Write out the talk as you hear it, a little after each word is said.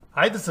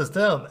Hi, this is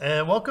Tim,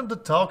 and welcome to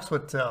Talks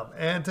with Tim.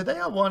 And today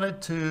I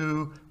wanted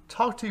to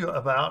talk to you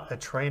about a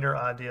trainer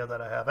idea that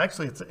I have.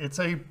 Actually, it's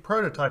a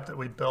prototype that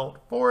we built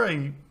for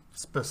a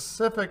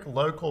specific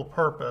local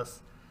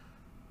purpose.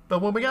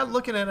 But when we got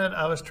looking at it,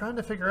 I was trying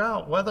to figure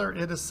out whether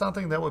it is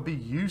something that would be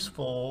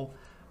useful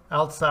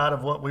outside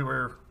of what we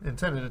were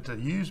intended to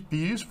be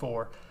used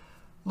for.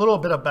 A little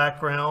bit of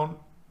background.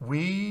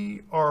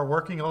 We are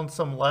working on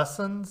some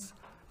lessons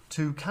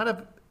to kind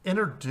of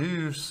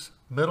introduce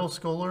middle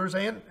schoolers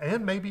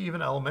and maybe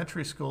even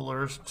elementary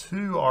schoolers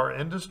to our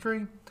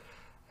industry.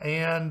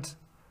 And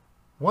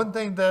one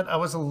thing that I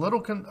was a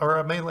little,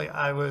 mainly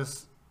I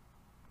was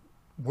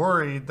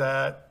worried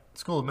that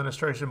school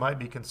administration might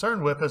be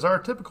concerned with is our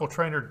typical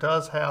trainer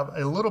does have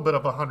a little bit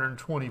of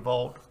 120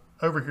 volt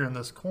over here in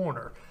this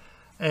corner.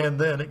 And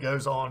then it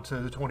goes on to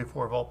the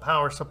 24 volt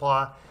power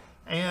supply.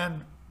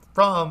 And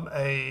from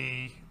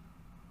a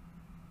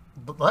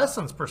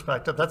lessons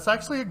perspective, that's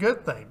actually a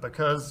good thing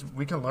because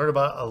we can learn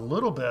about a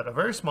little bit, a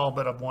very small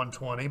bit of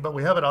 120, but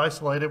we have it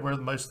isolated where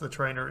most of the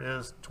trainer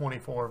is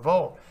 24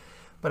 volt.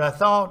 But I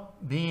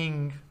thought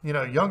being,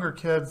 younger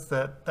kids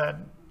that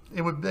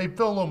they'd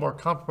feel a little more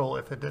comfortable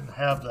if it didn't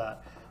have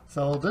that.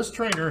 So this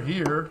trainer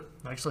here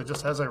actually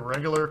just has a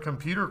regular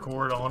computer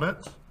cord on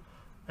it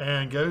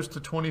and goes to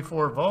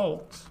 24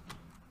 volts.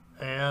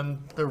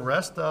 And the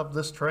rest of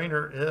this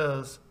trainer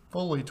is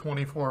fully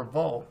 24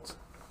 volts.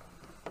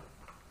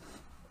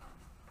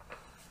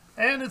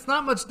 And it's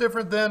not much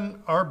different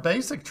than our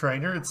basic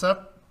trainer,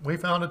 except we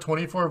found a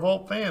 24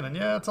 volt fan. And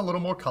yeah, it's a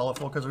little more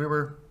colorful because we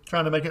were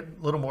trying to make it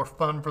a little more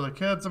fun for the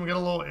kids. And we got a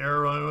little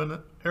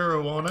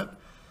arrow on it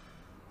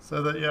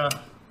so that, yeah,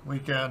 we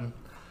can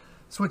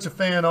switch a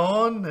fan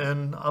on.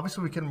 And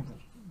obviously we can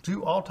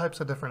do all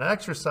types of different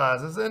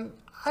exercises. And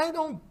I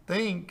don't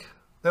think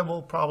that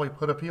we'll probably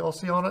put a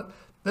PLC on it.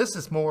 This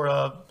is more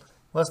of,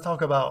 let's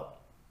talk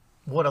about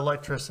what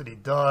electricity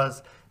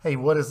does. Hey,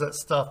 what is that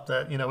stuff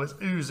that, is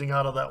oozing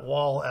out of that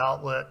wall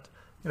outlet?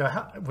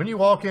 When you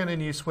walk in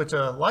and you switch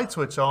a light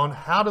switch on,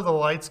 how do the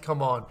lights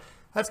come on?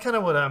 That's kind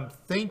of what I'm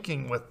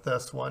thinking with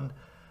this one.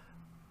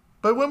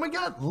 But when we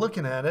got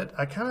looking at it,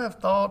 I kind of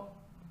thought,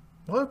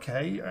 well,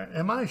 okay,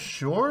 am I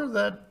sure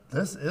that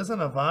this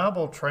isn't a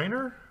viable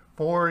trainer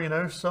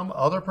for, some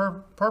other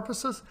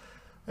purposes?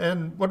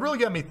 And what really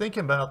got me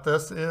thinking about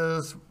this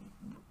is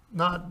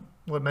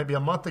maybe a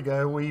month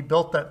ago, we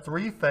built that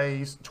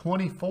 3-phase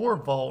 24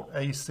 volt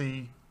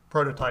AC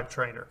prototype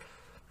trainer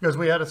because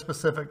we had a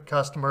specific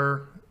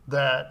customer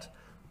that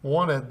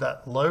wanted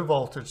that low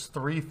voltage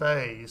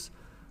 3-phase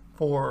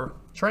for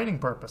training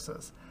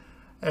purposes.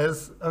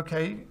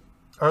 Okay,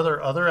 are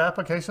there other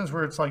applications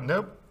where it's like,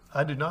 nope,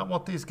 I do not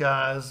want these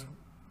guys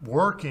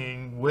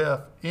working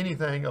with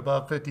anything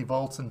above 50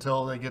 volts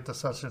until they get to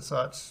such and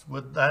such?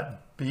 Would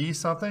that be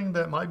something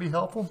that might be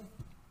helpful?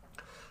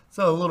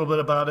 So a little bit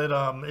about it.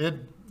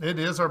 It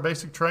is our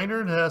basic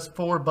trainer. It has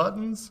 4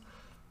 buttons,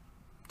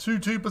 2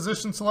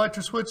 2-position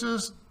selector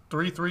switches,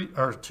 2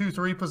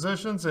 3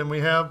 positions, and we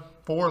have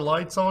 4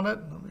 lights on it.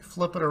 Let me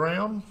flip it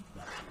around.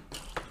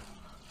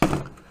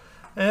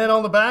 And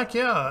on the back,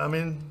 yeah,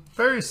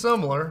 very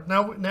similar.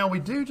 Now we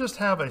do just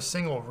have a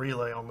single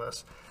relay on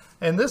this.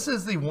 And this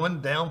is the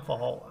one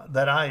downfall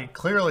that I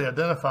clearly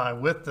identify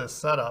with this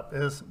setup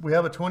is we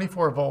have a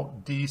 24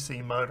 volt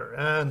DC motor.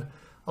 And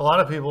a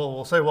lot of people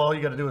will say, well, all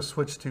you got to do is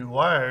switch 2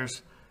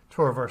 wires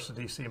to reverse the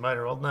DC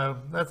motor. Well, no,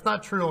 that's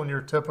not true on your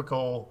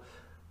typical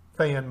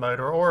fan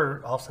motor,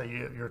 or I'll say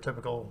your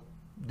typical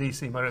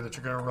DC motor that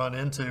you're going to run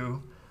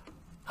into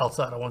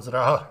outside of ones that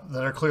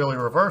are clearly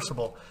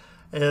reversible.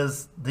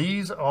 Is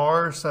these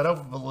are set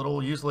up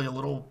with usually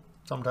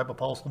some type of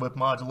pulse width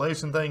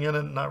modulation thing in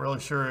it. Not really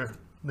sure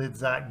the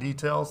exact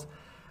details,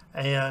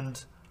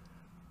 and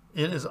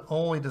it is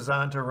only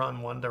designed to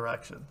run one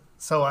direction.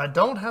 So I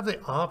don't have the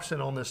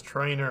option on this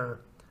trainer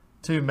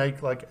to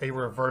make like a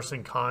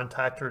reversing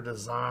contactor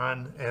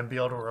design and be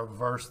able to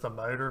reverse the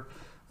motor.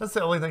 That's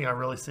the only thing I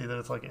really see that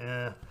it's like,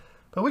 eh.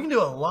 But we can do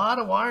a lot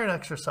of wiring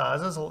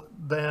exercises,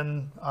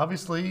 then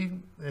obviously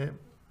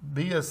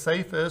be as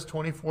safe as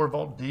 24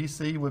 volt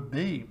DC would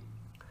be.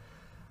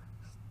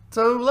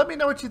 So let me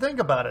know what you think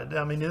about it.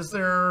 Is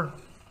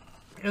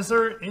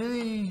there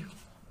any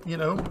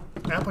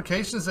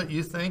applications that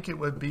you think it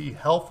would be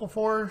helpful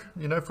for,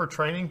 for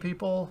training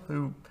people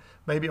who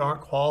maybe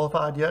aren't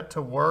qualified yet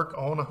to work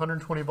on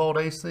 120 volt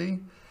AC?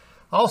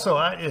 Also,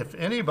 if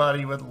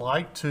anybody would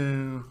like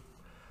to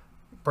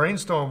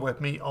brainstorm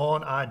with me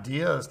on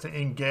ideas to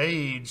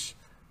engage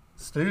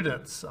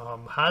students,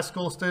 high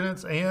school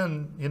students,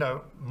 and,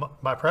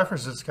 my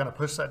preference is to kind of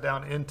push that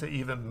down into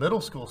even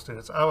middle school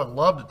students, I would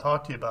love to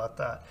talk to you about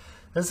that.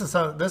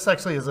 This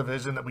actually is a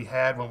vision that we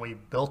had when we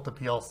built the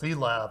PLC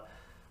lab,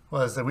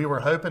 was that we were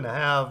hoping to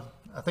have,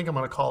 I think I'm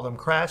going to call them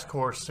crash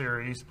course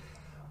series,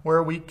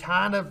 where we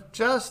kind of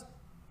just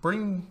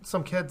bring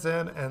some kids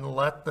in and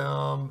let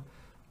them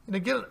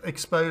get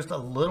exposed a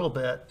little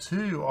bit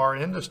to our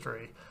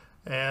industry.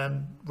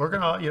 And we're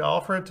going to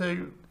offer it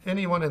to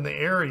anyone in the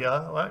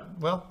area.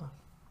 Well,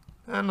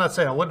 I'm not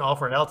saying I wouldn't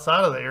offer it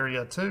outside of the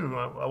area too.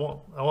 I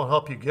won't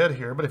help you get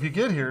here, but if you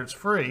get here, it's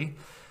free.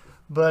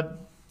 But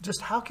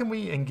just how can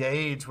we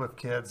engage with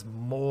kids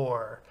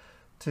more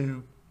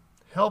to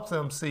help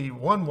them see,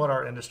 one, what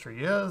our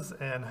industry is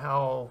and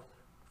how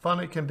fun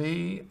it can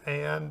be,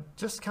 and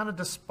just kind of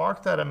to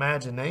spark that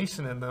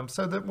imagination in them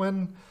so that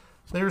when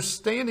they're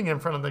standing in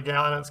front of the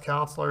guidance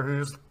counselor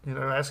who's,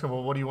 asking,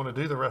 well, what do you want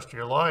to do the rest of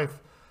your life?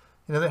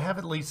 They have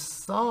at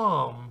least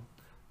some,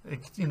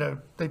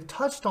 they've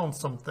touched on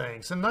some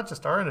things, and not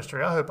just our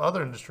industry. I hope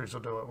other industries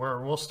will do it, where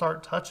we'll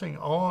start touching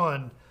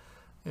on,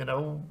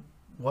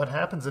 what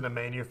happens in a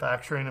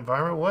manufacturing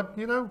environment,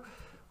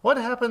 what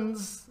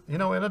happens,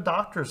 in a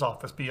doctor's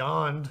office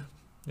beyond,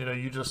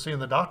 you just seeing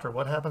the doctor,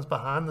 what happens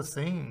behind the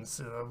scenes,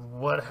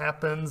 what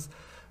happens,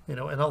 in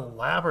a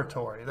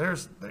laboratory.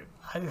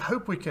 I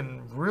hope we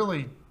can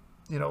really,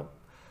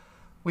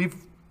 we've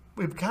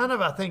kind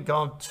of, I think,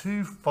 gone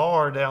too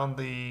far down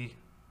the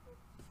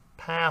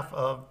path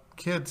of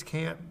kids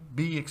can't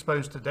be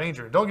exposed to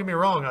danger. Don't get me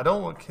wrong, I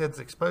don't want kids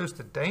exposed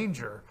to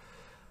danger,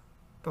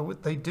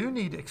 but they do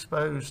need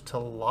exposed to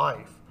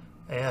life.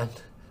 And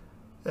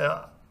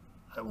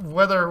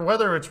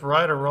whether it's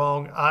right or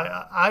wrong,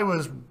 I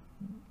was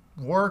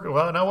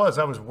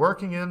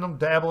working in them,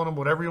 dabbling them,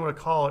 whatever you want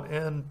to call it,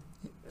 in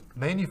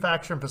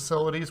manufacturing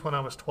facilities when I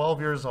was 12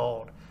 years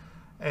old.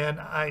 And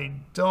I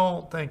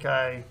don't think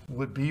I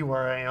would be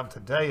where I am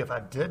today if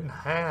I didn't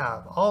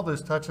have all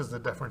those touches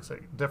of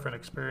different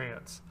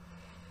experience.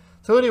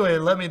 So anyway,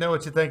 let me know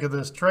what you think of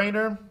this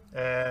trainer,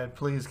 and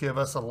please give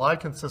us a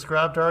like and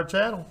subscribe to our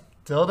channel.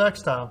 Till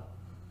next time.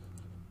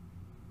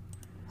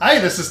 Hi,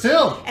 this is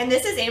Tim. And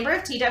this is Amber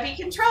of TW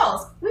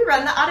Controls. We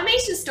run the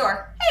automation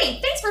store. Hey,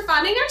 thanks for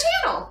finding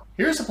our channel.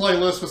 Here's a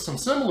playlist with some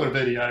similar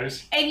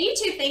videos. And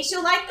YouTube thinks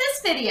you'll like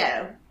this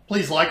video.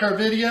 Please like our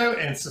video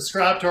and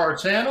subscribe to our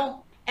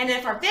channel. And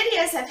if our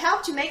videos have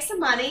helped you make some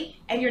money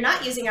and you're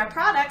not using our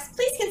products,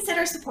 please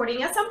consider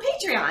supporting us on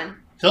Patreon.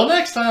 Till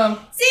next time.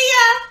 See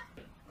ya!